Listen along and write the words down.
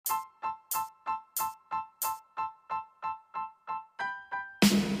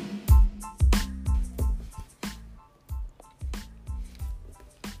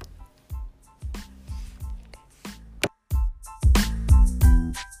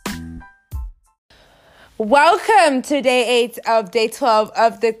Welcome to day 8 of day 12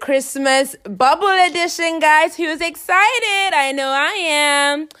 of the Christmas Bubble Edition, guys. Who's excited? I know I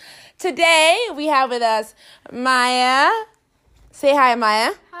am. Today, we have with us Maya. Say hi,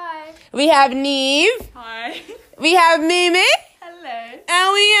 Maya. Hi. We have Neve. Hi. We have Mimi. Hello.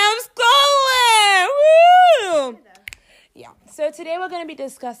 And we have Scarlett. Woo! Yeah. So today we're going to be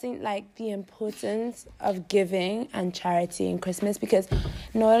discussing the importance of giving and charity in Christmas, because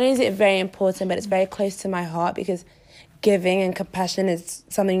not only is it very important, but it's very close to my heart because giving and compassion is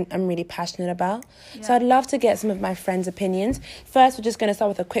something I'm really passionate about. Yeah. So I'd love to get some of my friends' opinions. First, we're just going to start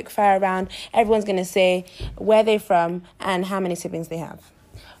with a quick fire round. Everyone's going to say where they're from and how many siblings they have.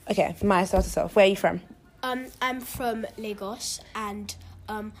 Okay, Maya, start us off. Where are you from? I'm from Lagos, and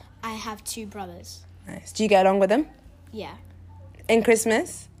I have 2 brothers. Nice. Do you get along with them? Yeah. In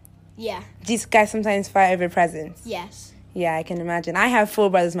Christmas? Yeah. Do you guys sometimes fight over presents? Yes. Yeah, I can imagine. I have 4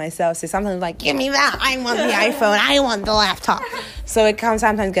 brothers myself, so sometimes I'm give me that. I want the iPhone. I want the laptop. So it can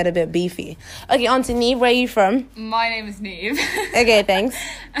sometimes get a bit beefy. Okay, on to Neve. Where are you from? My name is Neve. Okay, thanks.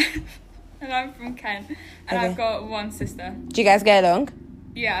 And I'm from Kent. And Okay. I've got 1 sister. Do you guys get along?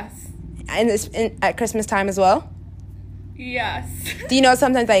 Yes. At Christmas time as well? Yes. Do you know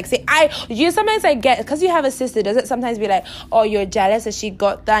sometimes get, because you have a sister, does it sometimes be like, oh, you're jealous that she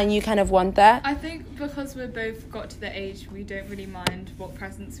got that and you kind of want that? I think because we're both got to the age, we don't really mind what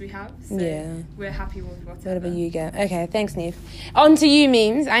presents we have. So Yeah. we're happy with Whatever you get. Okay, thanks, Neve. On to you,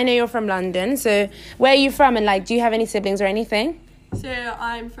 Memes. I know you're from London, so where are you from, and do you have any siblings or anything? So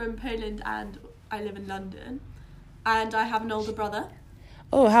I'm from Poland and I live in London, and I have an older brother.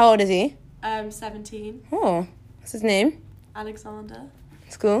 Oh, how old is he? 17, Oh, what's his name? Alexander.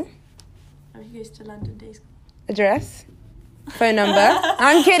 School? And he goes to London Day School. Address? Phone number?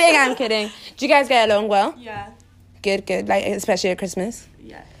 I'm kidding. Do you guys get along well? Yeah, Good. Especially at Christmas?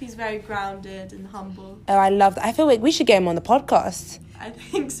 yeah. He's very grounded and humble. Oh, I love that. I feel like we should get him on the podcast. I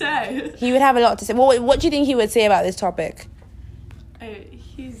think so. He would have a lot to say. What do you think he would say about this topic? Oh, I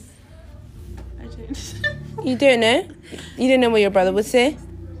don't. You don't know? You don't know what your brother would say?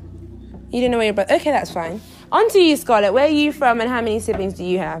 You don't know what your brother... Okay, that's fine. On to you, Scarlett. Where are you from and how many siblings do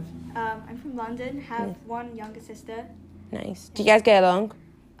you have? I'm from London, have 1 younger sister. Nice. Do you guys get along?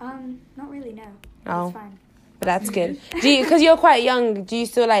 Not really, no. Oh. It's fine. But that's good. Because you're quite young, do you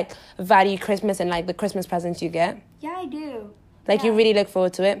still value Christmas and the Christmas presents you get? Yeah, I do. You really look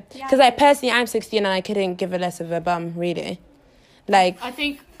forward to it? Yeah, Because I personally, I'm 16 and I couldn't give a less of a bum, really. I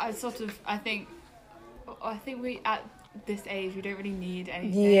think we at this age we don't really need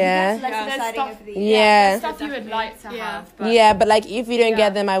anything. Yeah. Less There's exciting over the Yeah. There's stuff you would like to have. But Yeah, but if you don't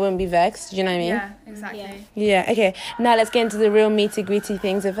get them, I wouldn't be vexed. Do you know what I mean? Yeah, exactly. Yeah, okay. Now let's get into the real meaty-gritty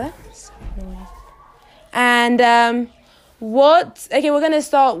things of it. And we're going to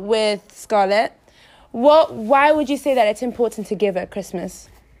start with Scarlett. Why would you say that it's important to give at Christmas?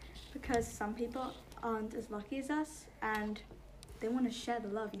 Because some people aren't as lucky as us, and they want to share the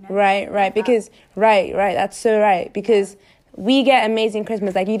love, you know? Right. Because, right. That's so right. Because we get amazing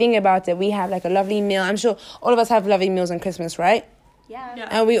Christmas. You think about it, we have a lovely meal. I'm sure all of us have lovely meals on Christmas, right? Yeah.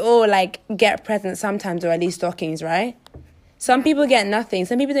 And we all get presents sometimes, or at least stockings, right? Some people get nothing.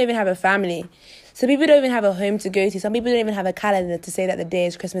 Some people don't even have a family. Some people don't even have a home to go to. Some people don't even have a calendar to say that the day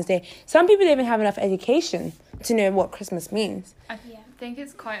is Christmas Day. Some people don't even have enough education to know what Christmas means. I think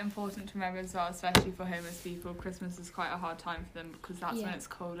it's quite important to remember as well, especially for homeless people. Christmas is quite a hard time for them because that's when it's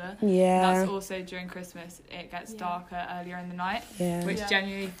colder. Yeah. And that's also during Christmas, it gets darker earlier in the night, which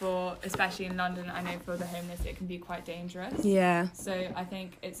genuinely especially in London, I know for the homeless, it can be quite dangerous. Yeah. So I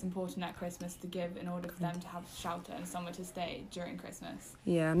think it's important at Christmas to give in order for them to have shelter and somewhere to stay during Christmas.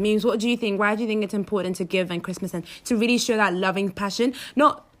 Yeah. Memes, what do you think? Why do you think it's important to give in Christmas and to really show that loving passion?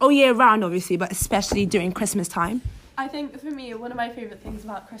 Not all year round, obviously, but especially during Christmas time. I think for me, one of my favourite things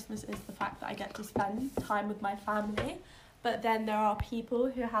about Christmas is the fact that I get to spend time with my family. But then there are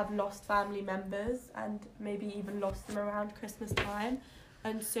people who have lost family members and maybe even lost them around Christmas time.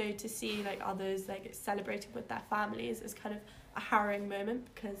 And so to see others celebrating with their families is kind of a harrowing moment,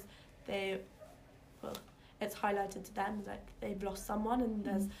 because it's highlighted to them they've lost someone and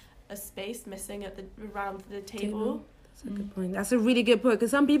there's a space missing around the table. That's a good point. That's a really good point,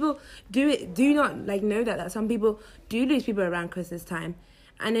 because some people do not know that some people do lose people around Christmas time,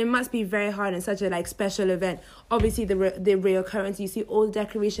 and it must be very hard in such a special event. Obviously, the reoccurrence, you see all the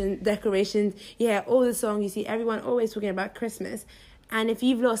decorations, all the songs, you see everyone always talking about Christmas, and if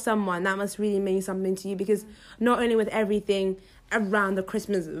you've lost someone, that must really mean something to you, because not only with everything around the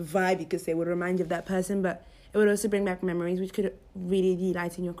Christmas vibe, you could say, would remind you of that person, but It would also bring back memories, which could really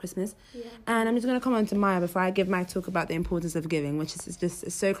lighten your Christmas. Yeah. And I'm just going to come on to Maya before I give my talk about the importance of giving, which is just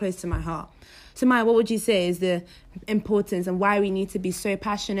so close to my heart. So Maya, what would you say is the importance and why we need to be so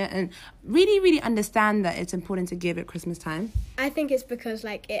passionate and really understand that it's important to give at Christmas time? I think it's because,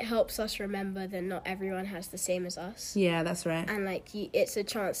 like, it helps us remember that not everyone has the same as us. Yeah, that's right. And, like, it's a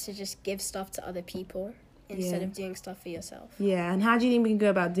chance to just give stuff to other people instead of doing stuff for yourself. Yeah, and how do you think we can go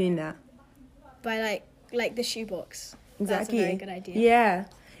about doing that? By, like the shoebox. Exactly. That's a very good idea.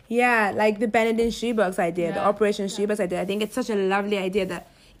 Yeah, like the Benedict shoebox idea, the Operation Shoebox idea. I think it's such a lovely idea that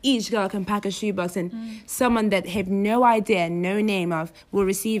each girl can pack a shoebox and someone that have no idea, no name of, will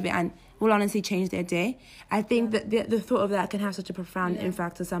receive it and will honestly change their day. I think that the thought of that can have such a profound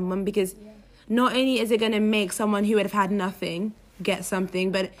impact on someone, because not only is it going to make someone who would have had nothing get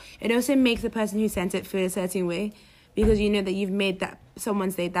something, but it also makes the person who sent it feel a certain way, because you know that you've made that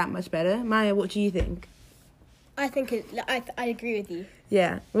someone's day that much better. Maya, what do you think? I think I agree with you.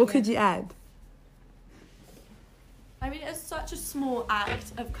 Yeah. What could you add? I mean, it's such a small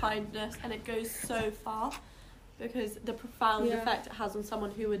act of kindness and it goes so far, because the profound effect it has on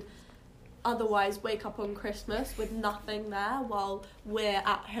someone who would otherwise wake up on Christmas with nothing there while we're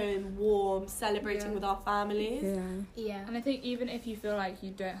at home warm celebrating with our families. Yeah. And I think even if you feel like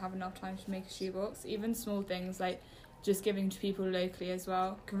you don't have enough time to make a shoebox, even small things like just giving to people locally as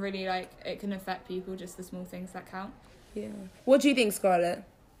well can really, like, it can affect people, just the small things that count. Yeah. What do you think, Scarlett?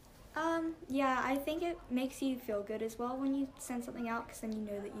 Yeah, I think it makes you feel good as well when you send something out, because then you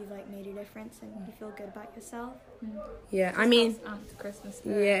know that you've, like, made a difference and you feel good about yourself. Yeah, I mean, Christmas.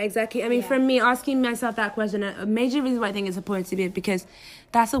 yeah, exactly. I mean, for me, asking myself that question, a major reason why I think it's important to be, because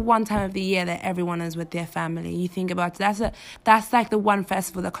that's the one time of the year that everyone is with their family. You think about it, that's like the one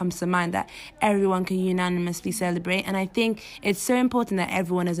festival that comes to mind that everyone can unanimously celebrate. And I think it's so important that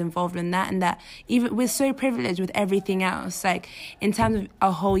everyone is involved in that, and that even we're so privileged with everything else. Like, in terms of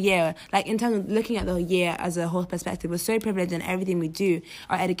a whole year, like in terms of looking at the year as a whole perspective, we're so privileged in everything we do,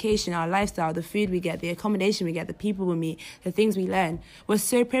 our education, our lifestyle, the food we get, the accommodation we get, the people we meet, the things we learn. We're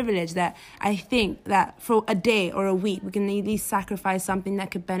so privileged that I think that for a day or a week, we can at least sacrifice something that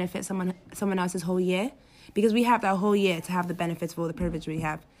could benefit someone else's whole year, because we have that whole year to have the benefits of all the privilege we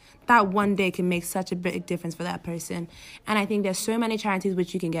have. That one day can make such a big difference for that person. And I think there's so many charities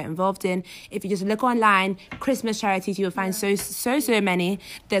which you can get involved in. If you just look online, Christmas charities, you will find so many.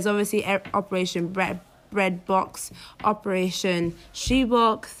 There's obviously Operation Bread Box, Operation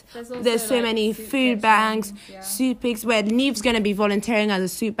Shoebox. There's so many food banks, soup pigs, where Neve's going to be volunteering as a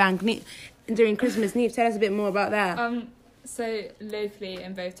soup bank during Christmas. Neve, tell us a bit more about that. So locally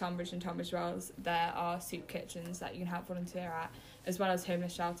in both Tunbridge and Tunbridge Wells, there are soup kitchens that you can help volunteer at, as well as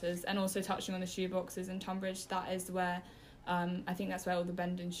homeless shelters. And also touching on the shoeboxes in Tunbridge, that is where I think that's where all the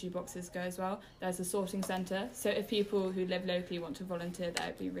Bendon shoeboxes go as well. There's a sorting centre, so if people who live locally want to volunteer there,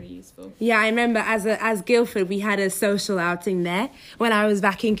 it'd be really useful. Yeah, I remember as Guildford, we had a social outing there when I was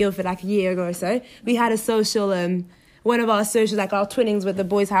back in Guildford like a year ago or so. We had a social one of our socials, like our twinnings with the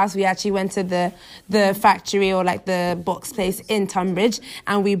boys' house, we actually went to the factory, or like the box place in Tunbridge,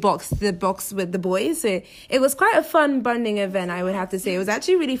 and we boxed the box with the boys. So it was quite a fun bonding event, I would have to say. It was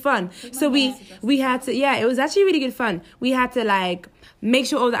actually really fun. So we had to, it was actually really good fun. We had to, like, make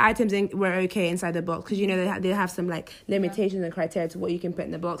sure all the items were okay inside the box, because you know they have some, like, limitations and criteria to what you can put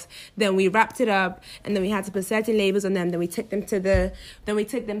in the box. Then we wrapped it up, and then we had to put certain labels on them. Then we took them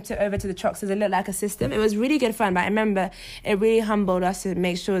over to the trucks, so they looked like a system. It was really good fun, but I remember it really humbled us to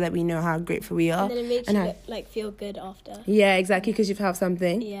make sure that we know how grateful we are. And then it makes you feel good after. Yeah, exactly, because you've helped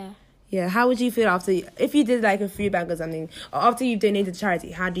something. Yeah, how would you feel after, if you did like a food bag or something, or after you've donated to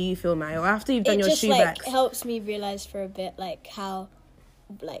charity? How do you feel, Maya? Or after you've done your shoe bags? It helps me realise for a bit, like, how,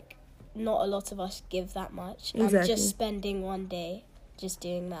 like, not a lot of us give that much. Exactly. And just spending one day just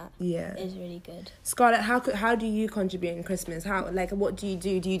doing that is really good. Scarlett, how do you contribute in Christmas? What do you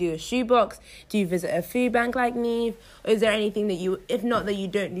do? Do you do a shoebox? Do you visit a food bank like Neve? Or is there anything that you, if not that you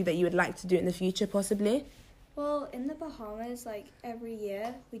don't do, that you would like to do in the future possibly? Well, in the Bahamas, like, every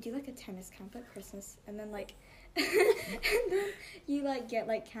year we do, like, a tennis camp at Christmas, and then, like, and then you, like, get,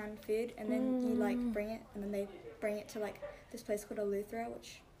 like, canned food, and then you, like, bring it, and then they bring it to, like, this place called Eleuthera,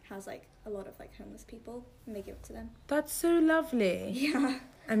 which has, like, a lot of, like, homeless people, and they give it to them. That's so lovely. Yeah.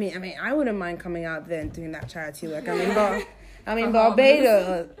 I mean, I wouldn't mind coming out there and doing that charity work. I mean,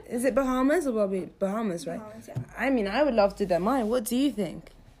 Barbados. Is it Bahamas or Bahamas, right? Bahamas, yeah. I mean, I would love to do that. Maya, what do you think?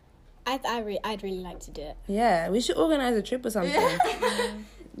 I'd really like to do it. Yeah, we should organise a trip or something.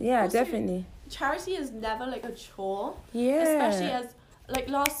 Yeah, also, definitely. Charity is never, like, a chore. Yeah. Especially as, like,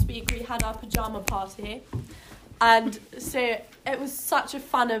 last week we had our pyjama party. And so it was such a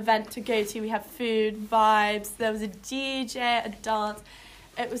fun event to go to. We had food, vibes, there was a DJ, a dance.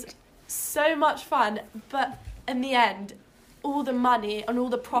 It was so much fun. But in the end, all the money and all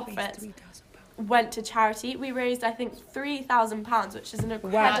the profits went to charity. We raised, I think, £3,000, which is an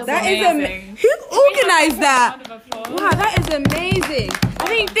incredible... Wow, that amazing. is... Who organised that? Round of applause. Wow, that is amazing. I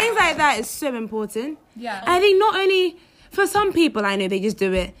think things like that is so important. Yeah. I think not only... For some people, I know they just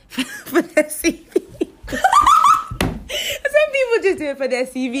do it for their CV. Some people just do it for their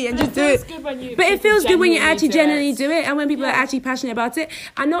CV and just do it. But it feels good when you actually genuinely do it, and when people are actually passionate about it,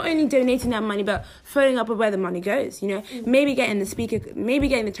 and not only donating that money, but following up with where the money goes. You know, maybe getting the speaker, maybe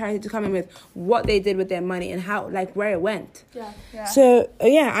getting the charity to come in with what they did with their money and how, like, where it went. Yeah. So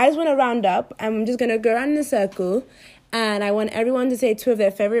I just want to round up. I'm just gonna go around in a circle. And I want everyone to say 2 of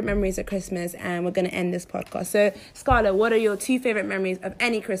their favourite memories of Christmas, and we're going to end this podcast. So, Scarlett, what are your 2 favourite memories of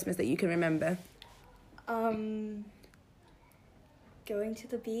any Christmas that you can remember? Going to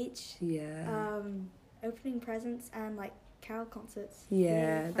the beach. Yeah. Opening presents and like carol concerts.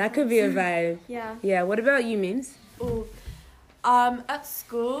 Yeah, that could be a vibe. Yeah. Yeah, what about you, Memes? Ooh. At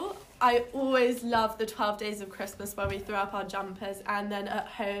school, I always loved the 12 days of Christmas where we threw up our jumpers, and then at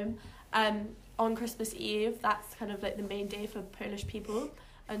home, on Christmas Eve, that's kind of like the main day for Polish people,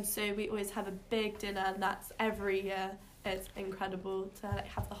 and so we always have a big dinner, and that's every year. It's incredible to like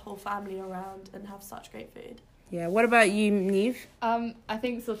have the whole family around and have such great food. Yeah, what about you, Neve? I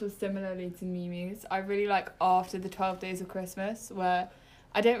think sort of similarly to Mimi's, I really like after the 12 days of Christmas, where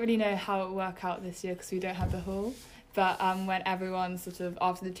I don't really know how it will work out this year because we don't have the hall. But when everyone sort of,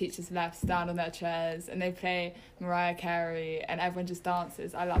 after the teachers left, stand on their chairs and they play Mariah Carey and everyone just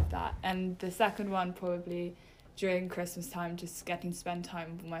dances, I love that. And the second one, probably during Christmas time, just getting to spend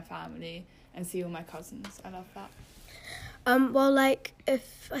time with my family and see all my cousins. I love that. Well, like,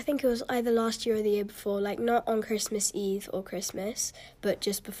 I think it was either last year or the year before, like, not on Christmas Eve or Christmas, but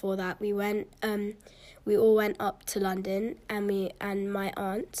just before that, we all went up to London, and my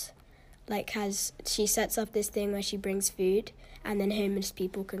aunt, like, she sets up this thing where she brings food, and then homeless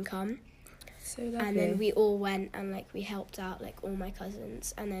people can come. So lovely. And then we all went and, like, we helped out, like, all my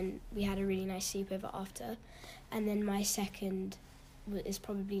cousins, and then we had a really nice sleepover after. And then my second is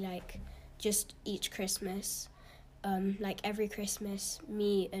probably, like, just each Christmas. Like, every Christmas,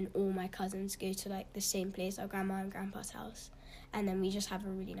 me and all my cousins go to, like, the same place, our grandma and grandpa's house. And then we just have a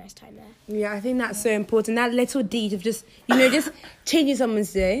really nice time there. Yeah, I think that's so important. That little deed of just, just changing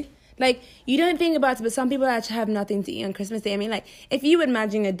someone's day. Like, you don't think about it, but some people actually have nothing to eat on Christmas Day. I mean, like, if you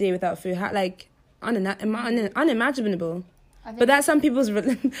imagine a day without food, unimaginable. But that's some people's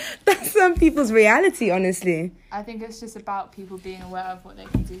reality, honestly. I think it's just about people being aware of what they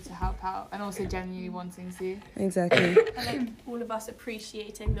can do to help out and also genuinely wanting to. Exactly. And like all of us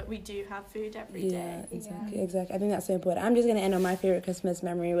appreciating that we do have food every day. Exactly. I think that's so important. I'm just going to end on my favourite Christmas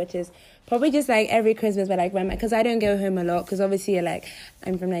memory, which is probably just like every Christmas where like because I don't go home a lot because obviously like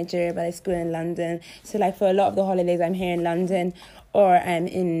I'm from Nigeria but I school in London. So like for a lot of the holidays I'm here in London or I'm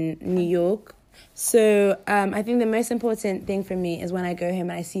in New York. So I think the most important thing for me is when I go home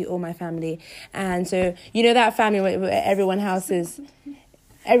and I see all my family. And so, that family where everyone house is,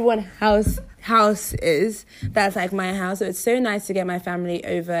 that's like my house. So it's so nice to get my family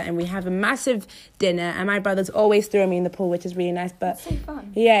over and we have a massive dinner. And my brothers always throw me in the pool, which is really nice. But it's so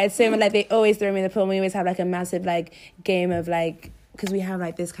fun. Yeah, it's so like they always throw me in the pool. And we always have like a massive like game of like, because we have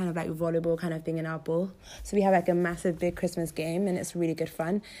like this kind of like volleyball kind of thing in our pool. So we have like a massive big Christmas game and it's really good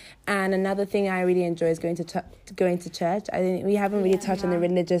fun. And another thing I really enjoy is going to church. I think we haven't really touched on the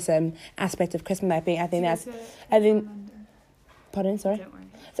religious aspect of Christmas. Pardon, sorry.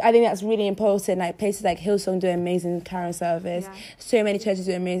 So I think that's really important. Like places like Hillsong do amazing carol service. Yeah. So many churches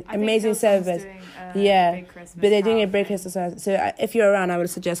do amazing service. But they're doing a big Christmas service. So if you're around, I would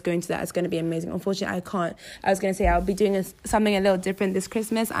suggest going to that. It's going to be amazing. Unfortunately, I can't. I was going to say I'll be doing something a little different this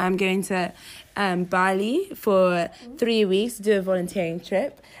Christmas. I'm going to Bali for 3 weeks to do a volunteering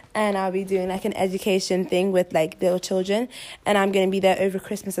trip. And I'll be doing like an education thing with like little children. And I'm going to be there over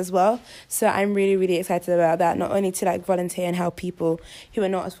Christmas as well. So I'm really, really excited about that. Not only to like volunteer and help people who are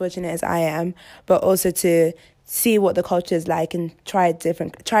not as fortunate as I am, but also to see what the culture is like and try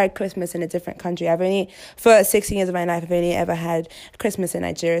Christmas in a different country. For 16 years of my life, I've only ever had Christmas in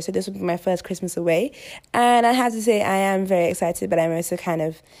Nigeria. So this will be my first Christmas away. And I have to say I am very excited, but I'm also kind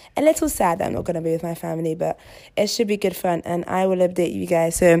of a little sad that I'm not going to be with my family, but it should be good fun and I will update you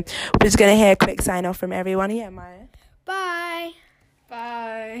guys. So we're just going to hear a quick sign off from everyone. Yeah, Maya. Bye.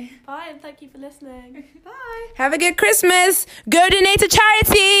 Bye. Bye, and thank you for listening. Bye. Have a good Christmas. Go donate to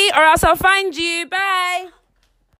charity or else I'll find you. Bye.